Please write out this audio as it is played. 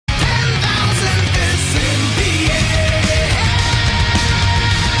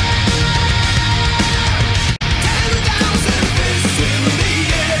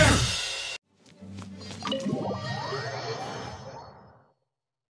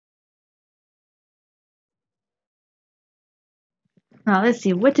Now let's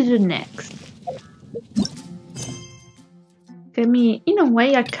see what to do next. I mean, in a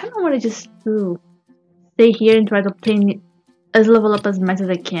way, I kind of want to just stay here and try to play as level up as much as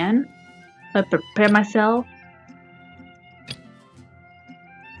I can. I prepare myself.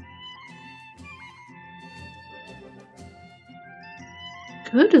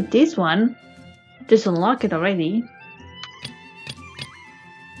 Go to this one. Just unlock it already.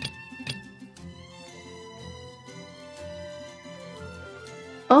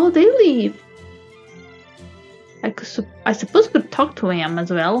 Oh, they leave. I suppose I could talk to him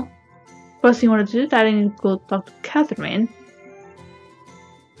as well. First, in order to do that, I need to go talk to Catherine.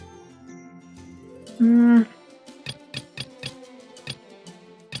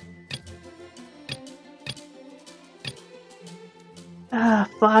 Ah,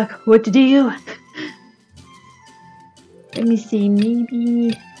 fuck. What to do? Let me see.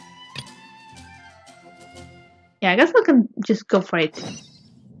 Maybe. Yeah, I guess I can just go for it.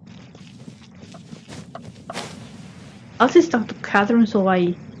 I'll just talk to Catherine so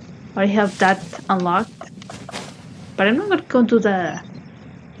I have that unlocked. But I'm not gonna go to the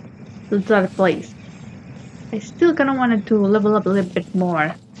other place. I still kinda wanted to level up a little bit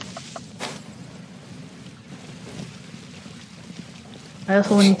more. I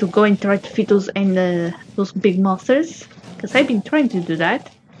also need to go and try to feed those big monsters. Because I've been trying to do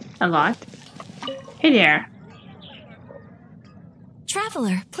that a lot. Hey there.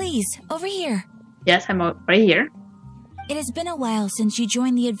 Traveler, please, over here. Yes, I'm right here. It has been a while since you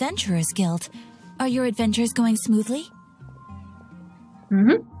joined the Adventurers Guild. Are your adventures going smoothly?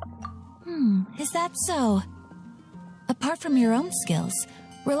 Is that so? Apart from your own skills,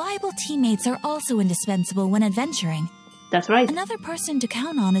 reliable teammates are also indispensable when adventuring. That's right. Another person to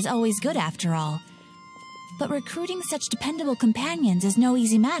count on is always good after all. But recruiting such dependable companions is no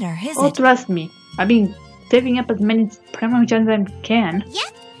easy matter, is it? Oh, trust me. I've been saving up as many Paimon gems as I can.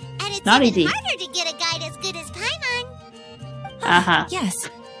 Yep, and it's not even easy. harder to get a guide as good as Paimon. Yes,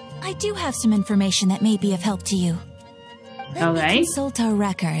 I do have some information that may be of help to you. Let me consult our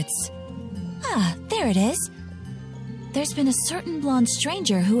records. Ah, there it is. There's been a certain blonde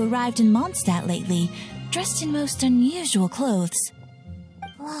stranger who arrived in Mondstadt lately, dressed in most unusual clothes.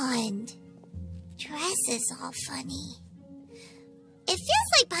 Blonde. Dress is all funny. It feels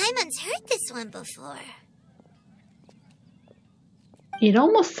like Paimon's heard this one before. It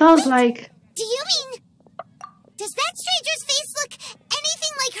almost sounds like... Do you mean... Does that stranger's face look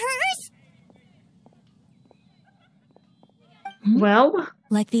anything like hers? Well...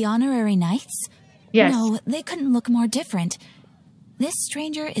 Like the honorary knights? Yes. No, they couldn't look more different. This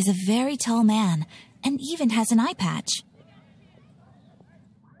stranger is a very tall man, and even has an eye patch.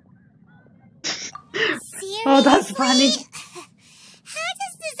 Seriously? Oh, that's funny. How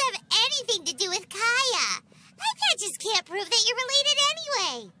does this have anything to do with Kaya? Eye patches can't prove that you're related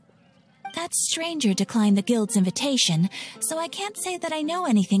anyway. That stranger declined the guild's invitation, so I can't say that I know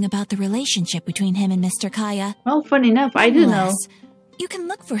anything about the relationship between him and Mr. Kaya. Well, funny enough, I do know. Nonetheless, you can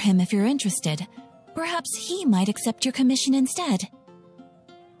look for him if you're interested. Perhaps he might accept your commission instead.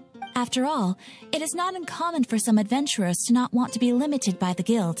 After all, it is not uncommon for some adventurers to not want to be limited by the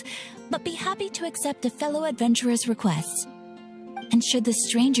guild, but be happy to accept a fellow adventurer's requests. And should the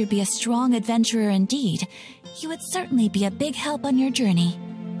stranger be a strong adventurer indeed, he would certainly be a big help on your journey.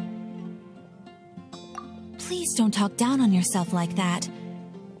 Please don't talk down on yourself like that.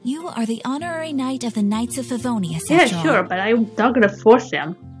 You are the honorary knight of the Knights of Favonius, after all. Yeah, sure, but I'm not gonna force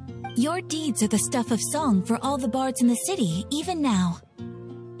them. Your deeds are the stuff of song for all the bards in the city, even now.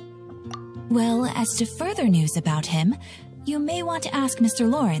 Well, as to further news about him, you may want to ask Mr.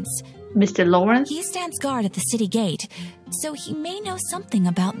 Lawrence. Mr. Lawrence? He stands guard at the city gate, so he may know something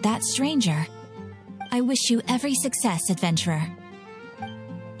about that stranger. I wish you every success, adventurer.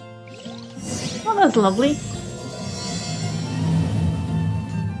 Oh, that's lovely.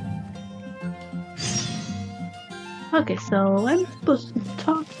 Okay, so I'm supposed to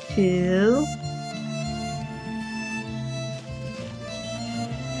talk to...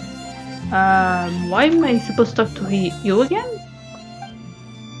 why am I supposed to talk to you again?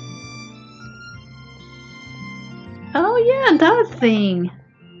 Oh yeah, that thing!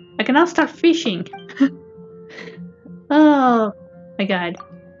 I can now start fishing! Oh my god.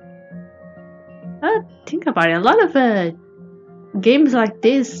 Think about it, a lot of games like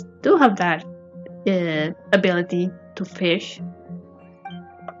this do have that ability to fish.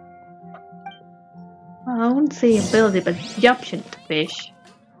 I wouldn't say ability, but the option to fish.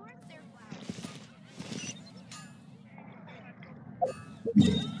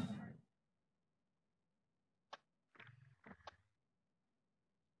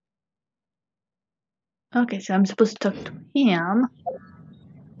 Okay, so I'm supposed to talk to him.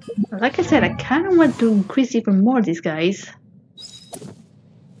 Like I said, I kind of want to increase even more these guys.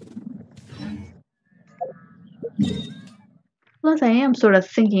 Plus, I am sort of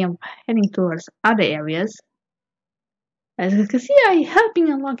thinking of heading towards other areas. As you can see, I'm helping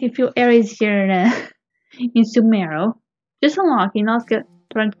unlock a few areas here in Sumero. Just unlocking, not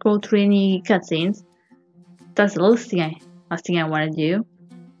trying to go through any cutscenes. That's the last thing I want to do.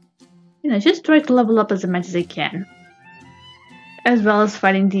 You know, just try to level up as much as I can. As well as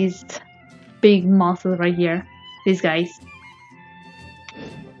fighting these big monsters right here. These guys.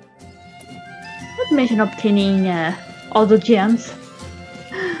 Not mention obtaining all the gems.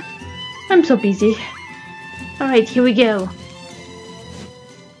 I'm so busy. Alright, here we go.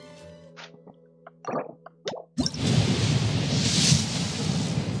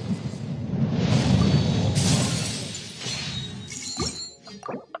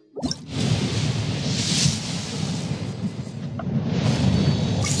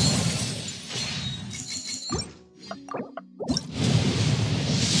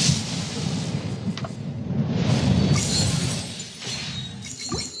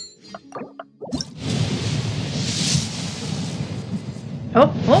 Oh,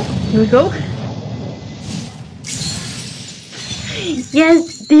 here we go.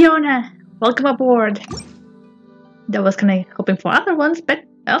 Yes, Diona! Welcome aboard. That was kinda hoping for other ones, but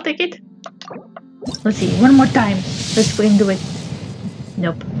I'll take it. Let's see, one more time. Let's go and do it.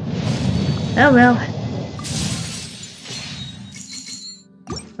 Nope. Oh well.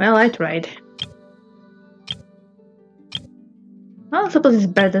 Well, I tried. Well, I suppose it's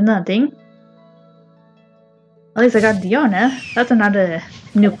better than nothing. At least I got Diona. That's another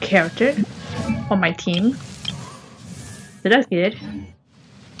new character on my team. So that's good.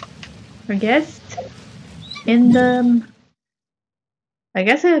 I guess. And I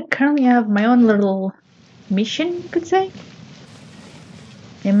guess I currently have my own little mission, you could say.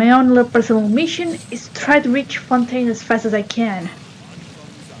 And my own little personal mission is to try to reach Fontaine as fast as I can.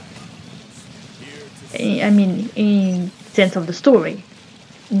 I mean, in sense of the story,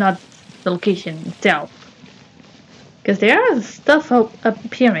 not the location itself. Because there are stuff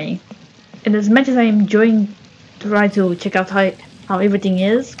appearing, and as much as I'm enjoying trying to check out how everything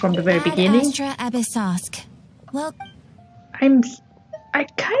is from the very beginning, Astra Abyssosk. Well, I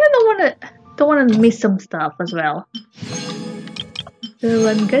kind of don't wanna miss some stuff as well. So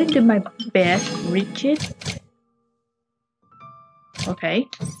I'm gonna do my best to reach it. Okay.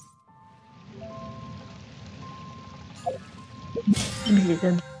 Let me see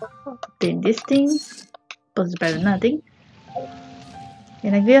then this thing. But it's better than nothing.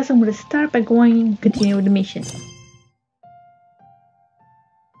 And I guess I'm gonna start by continue with the mission.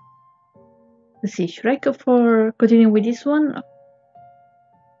 Let's see, should I go for continuing with this one?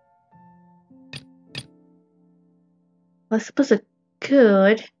 I suppose I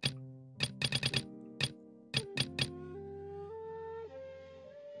could.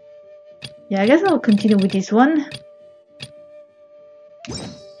 Yeah, I guess I'll continue with this one.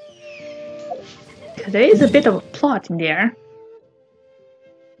 There is a bit of a plot in there.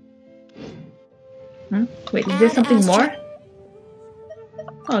 Wait, is there something more?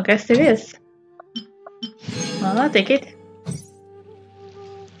 Oh, I guess there is. Well, I'll take it.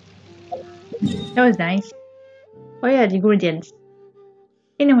 That was nice. Oh yeah, the ingredients.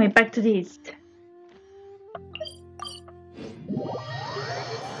 Anyway, back to this.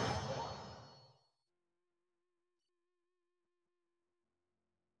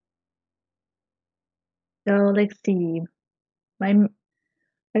 So let's see. I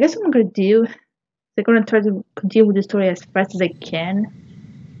guess what I'm gonna do is I'm gonna try to continue with the story as fast as I can.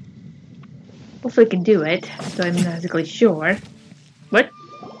 Hopefully I can do it, so I'm not exactly sure. What?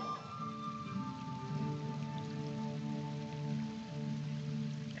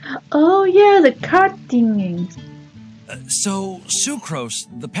 Oh yeah, the card things. So, Sucrose,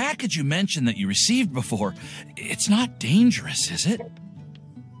 the package you mentioned that you received before, it's not dangerous, is it?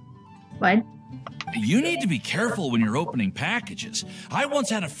 What? You need to be careful when you're opening packages. I once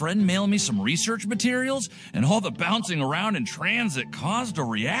had a friend mail me some research materials, and all the bouncing around in transit caused a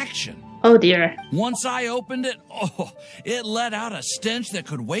reaction. Oh dear. Once I opened it, it let out a stench that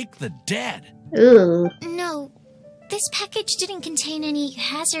could wake the dead. Ooh. No, this package didn't contain any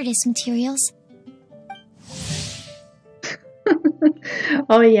hazardous materials.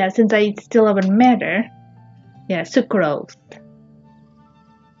 Oh yeah, since I still haven't met her. Yeah, Sucrose.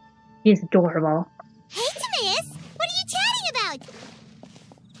 He's adorable. Hey, Timaeus! What are you chatting about?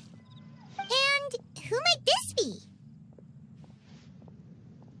 And who might this be?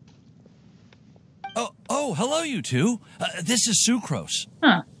 Oh, hello, you two. This is Sucrose.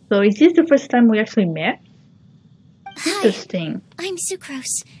 Huh. So is this the first time we actually met? Hi, Interesting. I'm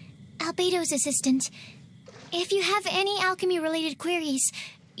Sucrose, Albedo's assistant. If you have any alchemy-related queries,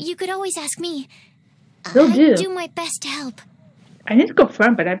 you could always ask me. Will do. I'll do my best to help. I need to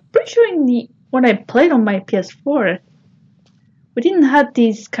confirm, but I'm pretty sure when I played on my PS4, we didn't have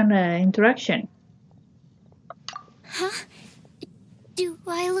this kind of interaction. Huh? Do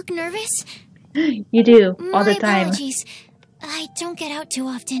I look nervous? You do, all the time. My apologies. I don't get out too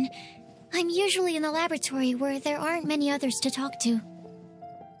often. I'm usually in the laboratory where there aren't many others to talk to.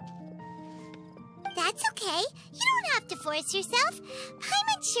 That's okay. You don't have to force yourself.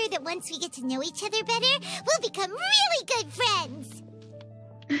 I'm sure that once we get to know each other better, we'll become really good friends.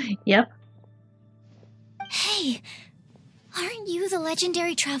 Yep. Hey, aren't you the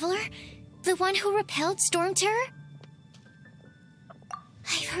legendary traveler? The one who repelled Storm Terror?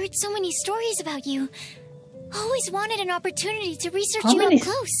 I've heard so many stories about you. Always wanted an opportunity to research you up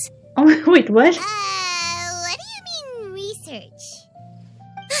close. Oh, wait, what? What do you mean, research?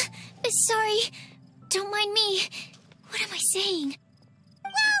 Sorry. Don't mind me. What am I saying?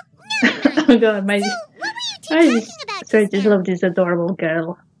 Well, never mind. Oh god, my... So, what were you two talking about Sorry, just just now? love this adorable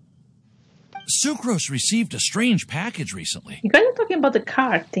girl. Sucrose received a strange package recently. You guys are talking about the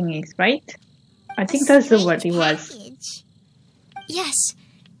card thingies, right? I think that's the word it was. Package? Yes.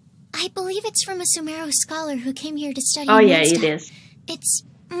 I believe it's from a Sumeru scholar who came here to study. Oh in yeah, it Mondstadt. is. It's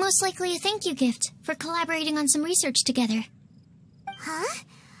most likely a thank you gift for collaborating on some research together. Huh?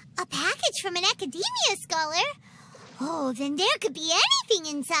 A package from an academia scholar? Oh, then there could be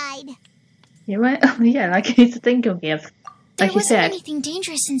anything inside. You right? Yeah, like it's a thank you gift. There Like you wasn't said. anything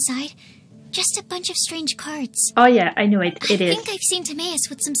dangerous inside. Just a bunch of strange cards. Oh yeah, I knew it. It I is. think I've seen Timaeus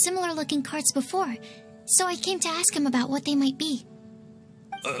with some similar looking cards before, so I came to ask him about what they might be.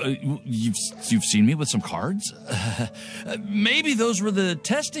 You've seen me with some cards? Maybe those were the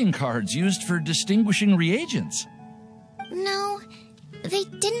testing cards used for distinguishing reagents. No, they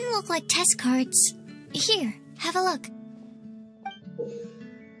didn't look like test cards. Here, have a look.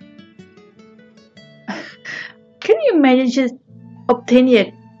 Can you imagine just obtaining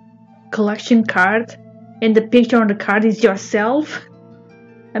a collection card and the picture on the card is yourself?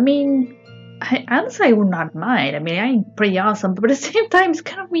 I mean, honestly, I would not mind. I mean, I'm pretty awesome, but at the same time, it's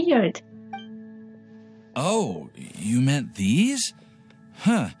kind of weird. Oh, you meant these?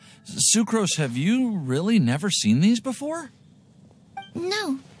 Huh. Sucrose, have you really never seen these before?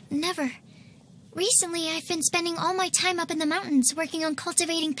 No, never. Recently, I've been spending all my time up in the mountains working on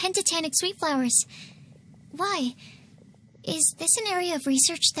cultivating pentatonic sweet flowers. Why? Is this an area of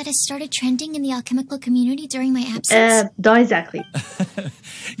research that has started trending in the alchemical community during my absence? Not exactly.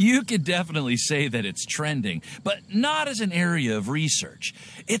 You could definitely say that it's trending, but not as an area of research.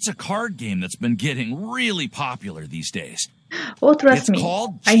 It's a card game that's been getting really popular these days. Oh, trust It's me.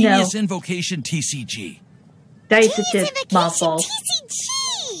 called I know. Genius Invocation TCG. That is Genius such a mouthful.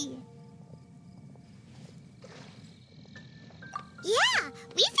 TCG! Yeah,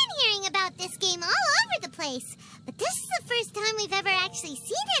 we've been hearing about this game all over the place, but this is the first time we've ever actually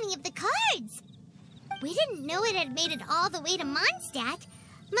seen any of the cards. We didn't know it had made it all the way to Mondstadt.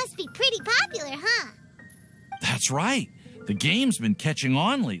 Must be pretty popular, huh? That's right. The game's been catching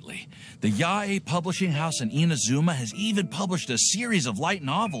on lately. The Yae publishing house in Inazuma has even published a series of light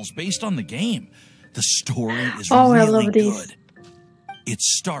novels based on the game. The story is Oh, I really love these. good. It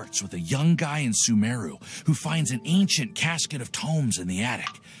starts with a young guy in Sumeru who finds an ancient casket of tomes in the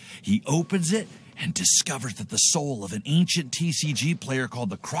attic. He opens it and discovers that the soul of an ancient TCG player called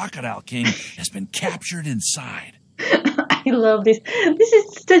the Crocodile King has been captured inside. I love this. This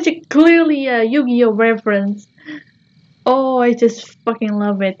is such a clearly a Yu-Gi-Oh reference. Oh, I just fucking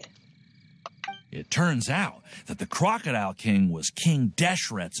love it. It turns out that the Crocodile King was King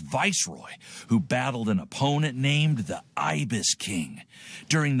Deshret's viceroy, who battled an opponent named the Ibis King.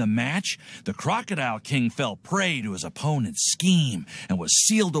 During the match, the Crocodile King fell prey to his opponent's scheme and was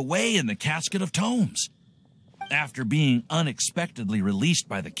sealed away in the casket of tomes. After being unexpectedly released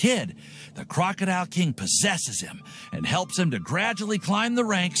by the kid, the Crocodile King possesses him and helps him to gradually climb the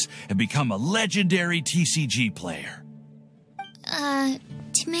ranks and become a legendary TCG player.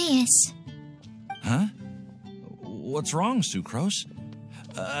 Timaeus. Huh? What's wrong, Sucrose?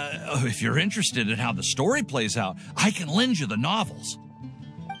 If you're interested in how the story plays out, I can lend you the novels.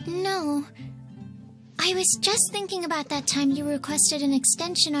 No. I was just thinking about that time you requested an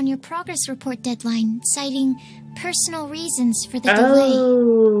extension on your progress report deadline, citing personal reasons for the delay.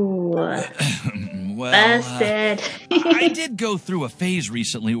 Oh, Well, bastard. I did go through a phase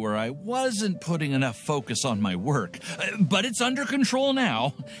recently where I wasn't putting enough focus on my work, but it's under control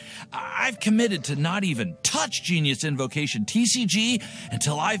now. I've committed to not even touch Genius Invocation TCG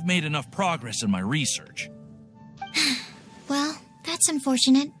until I've made enough progress in my research. Well, that's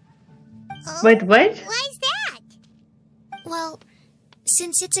unfortunate. Wait, what? Why's that? Well,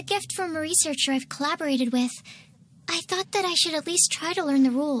 since it's a gift from a researcher I've collaborated with, I thought that I should at least try to learn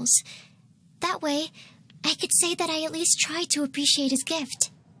the rules. That way, I could say that I at least tried to appreciate his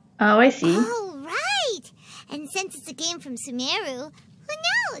gift. Oh, I see. Oh, right. And since it's a game from Sumeru,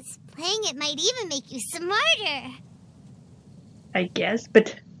 who knows? Playing it might even make you smarter. I guess,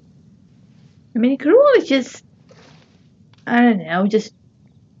 but I mean, Gruel is just, I don't know, just,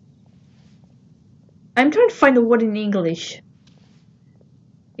 I'm trying to find the word in English.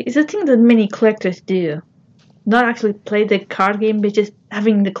 It's a thing that many collectors do. Not actually play the card game, but just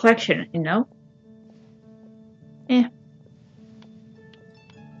having the collection, you know? Yeah.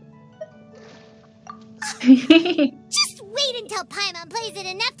 Just wait until Paimon plays it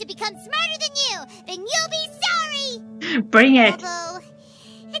enough to become smarter than you. Then you'll be sorry. Bring it. Although,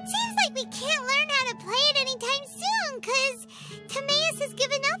 it seems like we can't learn how to play it anytime soon, because Timaeus has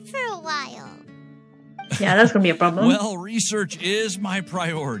given up for a while. Yeah, that's gonna be a problem. Well, research is my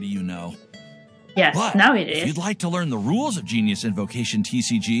priority, you know. Yes, But now it if is. you'd like to learn the rules of Genius Invocation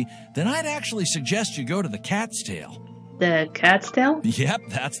TCG, then I'd actually suggest you go to the Cat's Tail. The cat's tail? Yep,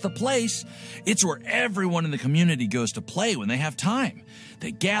 that's the place. It's where everyone in the community goes to play when they have time. They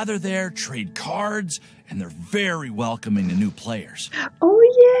gather there, trade cards, and they're very welcoming to new players.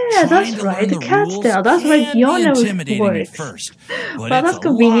 Oh yeah, Trying that's to right. learn The cat's rules tail. That's where can be Yona intimidating at works. first, but Well, it's that's a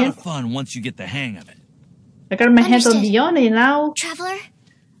convenient. lot of fun once you get the hang of it. I got my hands on Understood. the Yona now. Traveler,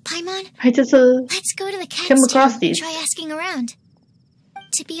 Paimon, I just let's go to the Came cat's tail across and these. try asking around.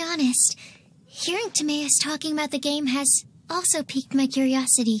 To be honest, hearing Timaeus talking about the game has also piqued my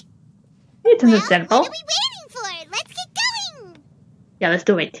curiosity. it's Well, understandable. what are we waiting for? Let's get going. Yeah, let's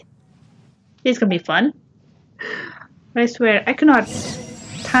do it. It's gonna be fun. I swear, I cannot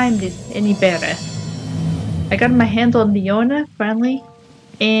time this any better. I got my hands on the Yona finally,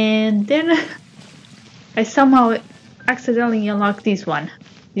 and then I somehow accidentally unlocked this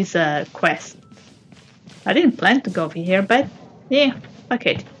quest. I didn't plan to go over here, but yeah, fuck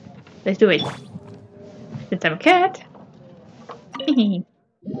it. Let's do it. Since I'm a cat.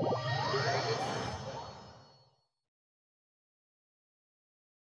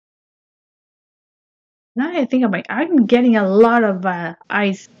 Now I think about it, I'm getting a lot of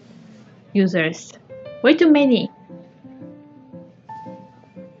ice users. Way too many.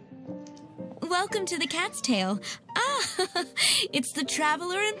 Welcome to the Cat's Tail. Ah, it's the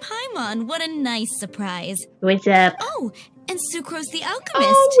Traveler and Paimon. What a nice surprise. What's up? Oh, and Sucrose the Alchemist.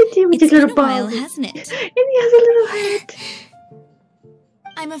 Oh, with It's his little been a while, ball. hasn't it? And he has a little head.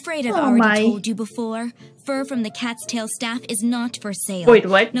 I'm afraid I've Oh, already my. told you before. Fur from the Cat's Tail staff is not for sale. Wait,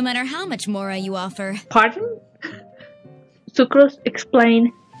 what? No matter how much Mora you offer. Pardon? Sucrose,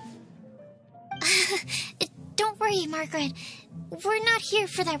 explain. Don't worry, Margaret. We're not here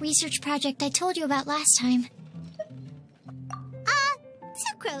for that research project I told you about last time.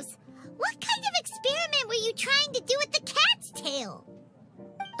 Sucrose, what kind of experiment were you trying to do with the cat's tail?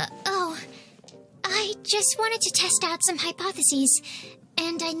 I just wanted to test out some hypotheses,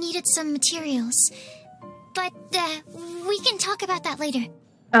 and I needed some materials. But, we can talk about that later.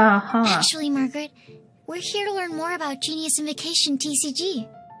 Uh-huh. Actually, Margaret, we're here to learn more about Genius Invocation TCG.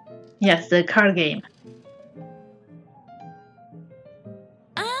 Yes, the card game.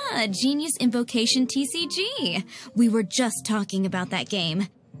 Ah, Genius Invocation TCG. We were just talking about that game.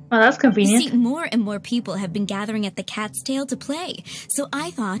 Well, that's You convenient. see, more and more people have been gathering at the Cat's Tail to play. So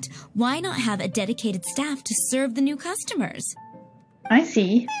I thought, why not have a dedicated staff to serve the new customers? I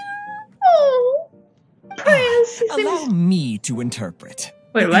see. Oh, Prince. Allow me to interpret.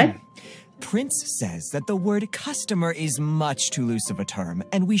 Wait, what? Prince says that the word customer is much too loose of a term,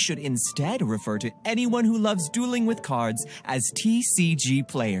 and we should instead refer to anyone who loves dueling with cards as TCG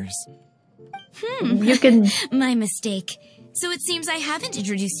players. You can. My mistake. So it seems I haven't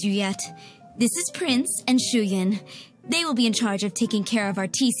introduced you yet. This is Prince and Shuyan. They will be in charge of taking care of our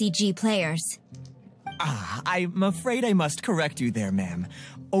TCG players. I'm afraid I must correct you there, ma'am.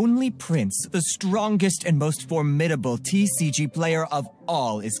 Only Prince, the strongest and most formidable TCG player of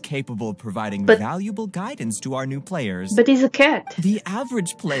all, is capable of providing valuable guidance to our new players. But he's a cat. The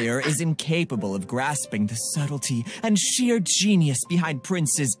average player is incapable of grasping the subtlety and sheer genius behind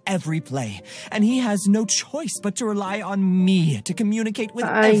Prince's every play, and he has no choice but to rely on me to communicate with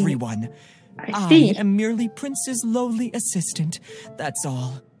everyone. I see. I am merely Prince's lowly assistant, that's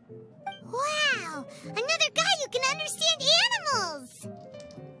all. Wow, another guy who can understand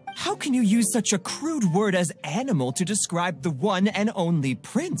can you use such a crude word as animal to describe the one and only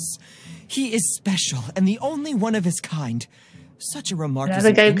prince? He is special and the only one of his kind. Such a remark is Another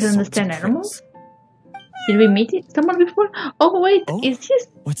an guy who can insult to understand Prince. animals? Did we meet someone before? Oh wait, Oh, is this?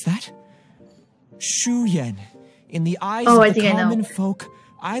 what's that? Shu Yan. In the eyes Oh, I of the think I know. common folk,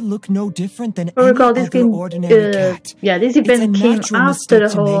 I look no different than I any recall other this game. ordinary cat. Yeah, this It's a event came natural after mistake the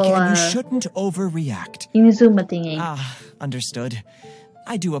to make, whole and you shouldn't overreact. Inazuma thingy. Ah, understood.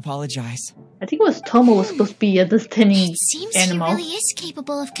 I do apologize. I think it was Tomo was supposed to be understanding It seems animal. he really is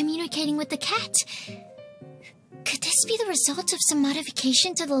capable of communicating with the cat. Could this be the result of some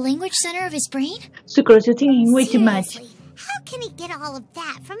modification to the language center of his brain? Sucrose, you're thinking way too much. Seriously, how can he get all of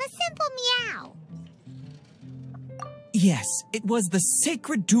that from a simple meow? Yes, it was the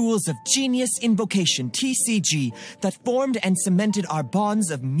sacred duels of Genius Invocation, TCG, that formed and cemented our bonds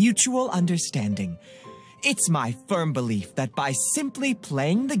of mutual understanding. It's my firm belief that by simply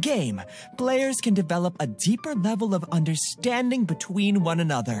playing the game, players can develop a deeper level of understanding between one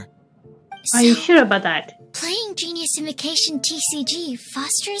another. Are you So, sure about that? playing Genius Invocation TCG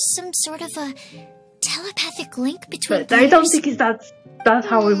fosters some sort of a telepathic link between But I don't players? think that's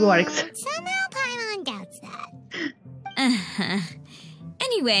how it works. Somehow Paimon doubts that.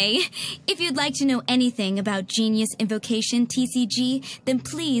 Anyway, if you'd like to know anything about Genius Invocation TCG, then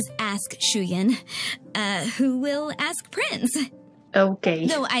please ask Shuyan, who will ask Prince. Okay.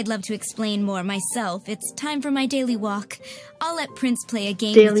 Though I'd love to explain more myself, it's time for my daily walk. I'll let Prince play a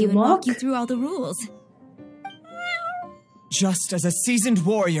game Daily with you and walk? walk you through all the rules. Just as a seasoned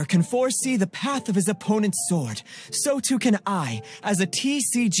warrior can foresee the path of his opponent's sword, so too can I, as a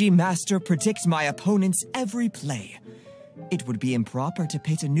TCG master, predict my opponent's every play. It would be improper to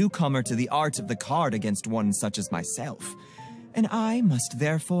pit a newcomer to the art of the card against one such as myself, and I must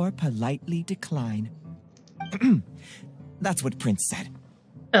therefore politely decline. That's what Prince said.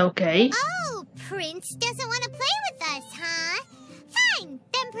 Okay. Oh, Prince doesn't want to play with us, huh? Fine,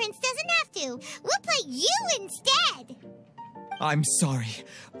 then Prince doesn't have to. We'll play you instead. I'm sorry,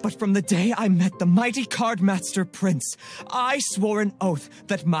 but from the day I met the mighty cardmaster Prince, I swore an oath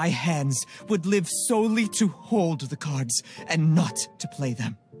that my hands would live solely to hold the cards and not to play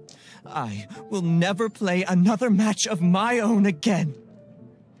them. I will never play another match of my own again.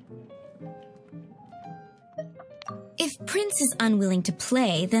 If Prince is unwilling to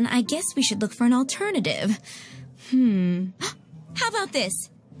play, then I guess we should look for an alternative. How about this?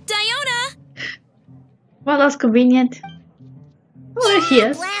 Diona! Well, that's convenient. Oh, there she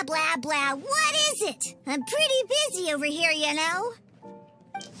is. Blah, blah, blah. What is it? I'm pretty busy over here, you know.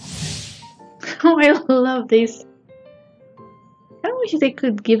 Oh, I love this. I wish they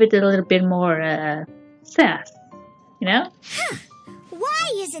could give it a little bit more sass, you know? Why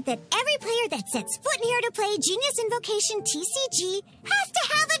is it that every player that sets foot in here to play Genius Invocation TCG has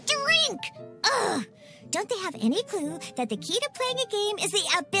to have a drink? Ugh! Don't they have any clue that the key to playing a game is the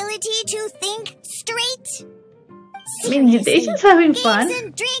ability to think straight? I mean, they're just having fun. Games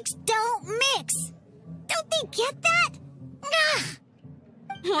and drinks don't mix. Don't they get that? Ugh.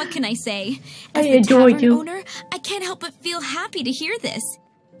 What can I say? I As the adore tavern you. owner, I can't help but feel happy to hear this.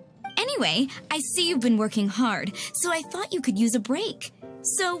 Anyway, I see you've been working hard, so I thought you could use a break.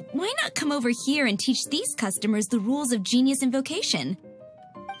 So why not come over here and teach these customers the rules of Genius Invocation?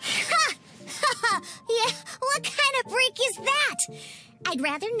 Yeah, what kind of break is that? I'd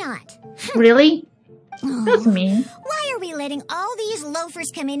rather not. Really? Oh, That's mean. why are we letting all these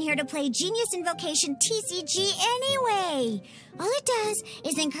loafers come in here to play Genius Invocation TCG anyway? All it does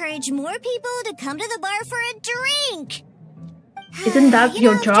is encourage more people to come to the bar for a drink. Isn't that You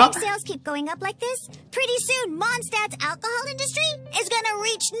your know, if job? drink sales keep going up like this, pretty soon Mondstadt's alcohol industry is gonna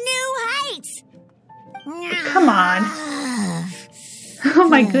reach new heights. Come on. Oh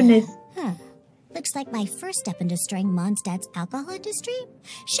my goodness. Looks like my first step in destroying Mondstadt's alcohol industry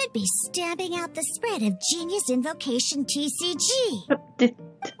should be stamping out the spread of Genius Invocation TCG. But this-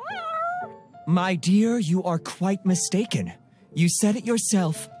 My dear, you are quite mistaken. You said it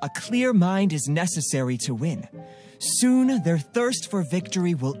yourself, a clear mind is necessary to win. Soon, their thirst for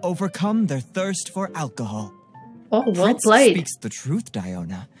victory will overcome their thirst for alcohol. Oh, well Prince played. speaks the truth,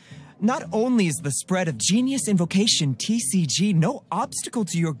 Diona. Not only is the spread of Genius Invocation TCG no obstacle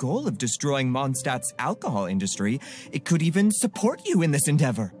to your goal of destroying Mondstadt's alcohol industry, it could even support you in this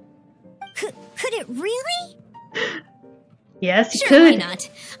endeavor. Could it really? Yes, you Sure, why could. not?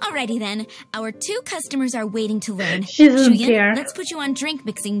 Alrighty then. Our 2 customers are waiting to learn. She doesn't Shuyan, care. let's put you on drink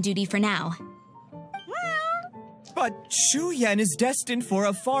mixing duty for now. But Shu Yan is destined for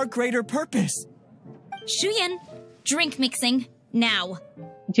a far greater purpose. Shuyan, drink mixing, now.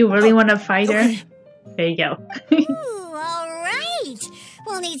 Do you really want to fight her? Okay. There you go. Ooh, all right.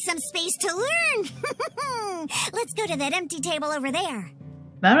 We'll need some space to learn. Let's go to that empty table over there.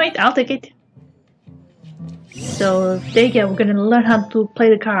 Alright, I'll take it. So, there you go, we're gonna learn how to play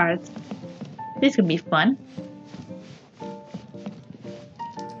the cards. This could be fun.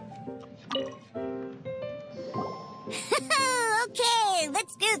 Okay,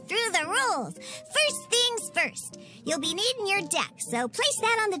 let's go through the rules. First things first. You'll be needing your deck, so place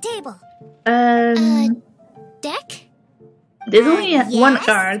that on the table. Deck? There's only one yes.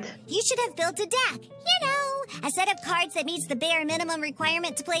 card. You should have built a deck. You know, a set of cards that meets the bare minimum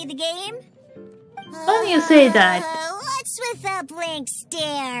requirement to play the game. Why do you say that? What's with the blank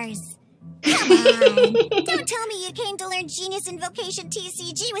stares? Come on. Don't tell me you came to learn Genius Invocation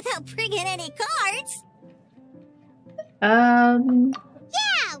TCG without bringing any cards. Yeah,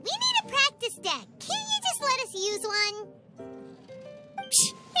 we need a practice deck. Can't you just let us use one?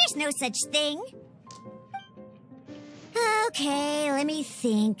 Psh, there's no such thing. Okay, let me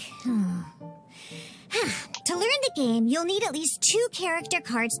think. To learn the game, you'll need at least 2 character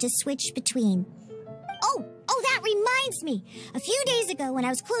cards to switch between. Oh, that reminds me. A few days ago, when I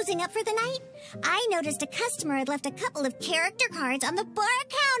was closing up for the night, I noticed a customer had left a couple of character cards on the bar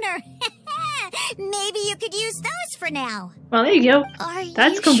counter. Maybe you could use those for now. Well, there you go.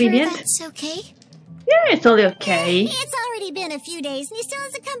 That's convenient. Sure that's okay? Yeah, it's totally okay. It's already been a few days and he still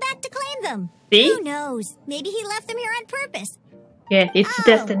hasn't come back to claim them. See? Who knows? Maybe he left them here on purpose. Yeah, it's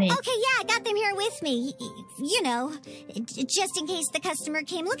destiny. Okay, yeah, I got them here with me. You know, just in case the customer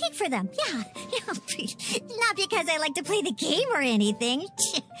came looking for them. Yeah, not because I like to play the game or anything.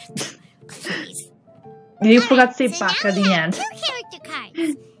 Please. You forgot to say So back now at we the have end. 2 character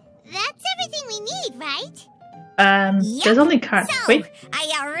cards. That's everything we need, right? Yep. There's only cards. So, Wait, are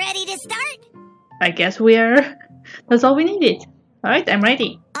you ready to start? I guess we are. That's all we needed. Alright, I'm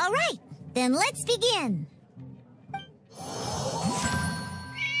ready. All right, then let's begin.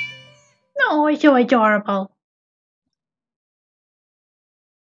 No, it's so adorable.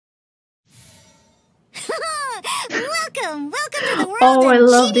 Welcome to the world Oh, I of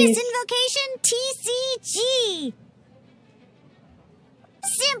love Genius these. Invocation TCG.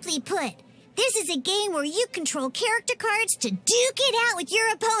 Simply put, this is a game where you control character cards to duke it out with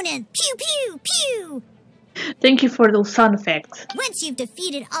your opponent. Pew, pew, pew. Thank you for those sound effects. Once you've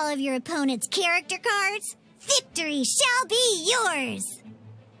defeated all of your opponent's character cards, victory shall be yours.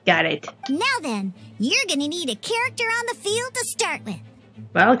 Got it. Now then, you're gonna need a character on the field to start with.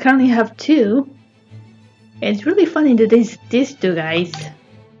 Well, I currently have 2. It's really funny that these 2 guys.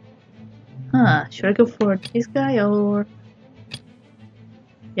 Should I go for this guy or...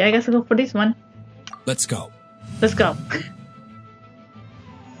 Yeah, I guess I'll go for this one. Let's go. Let's go.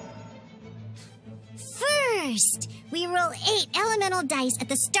 First, we roll 8 elemental dice at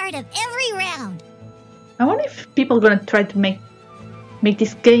the start of every round. I wonder if people are gonna try to make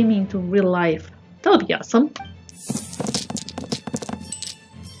this game into real life. That would be awesome.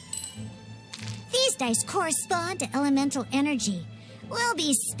 These dice correspond to elemental energy. We'll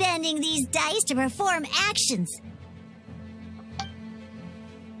be spending these dice to perform actions.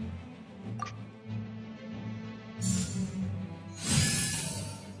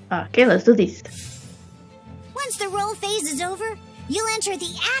 Okay, let's do this. Once the roll phase is over, you'll enter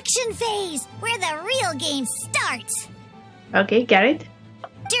the action phase, where the real game starts. Okay, got it.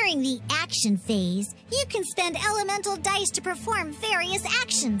 During the action phase, you can spend elemental dice to perform various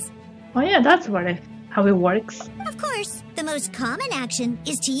actions. Oh yeah, that's how it works. Of course, the most common action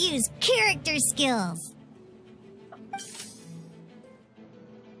is to use character skills.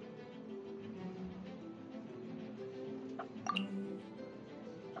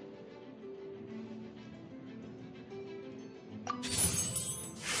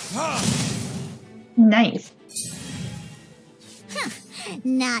 Nice.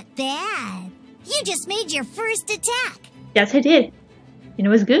 Not bad. You just made your first attack. Yes, I did. And it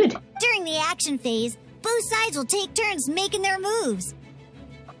was good. During the action phase, both sides will take turns making their moves.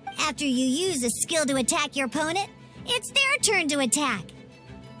 After you use a skill to attack your opponent, it's their turn to attack.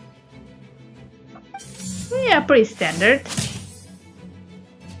 Yeah, pretty standard.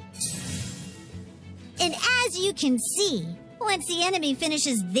 And as you can see, once the enemy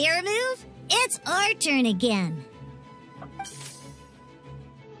finishes their move, it's our turn again.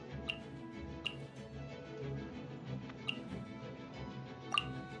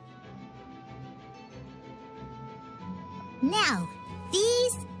 Now,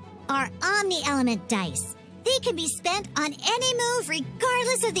 these are Omni-Element dice. They can be spent on any move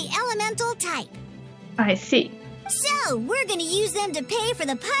regardless of the elemental type. I see. So, we're gonna use them to pay for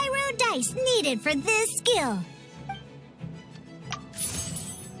the pyro dice needed for this skill.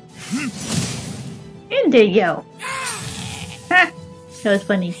 And there you go. Ha! That was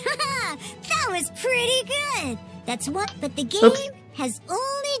funny. That was pretty good. That's what, but the game Oops. has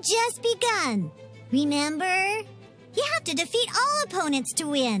only just begun. Remember? You have to defeat all opponents to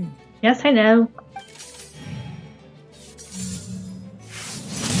win. Yes, I know.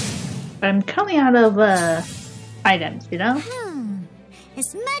 But I'm currently out of items, you know?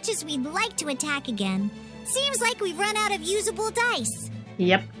 As much as we'd like to attack again, seems like we've run out of usable dice.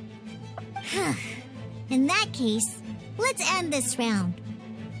 Yep. In that case, let's end this round.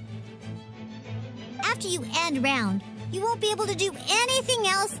 After you end round, you won't be able to do anything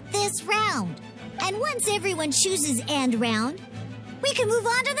else this round. And once everyone chooses end round, we can move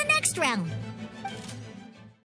on to the next round.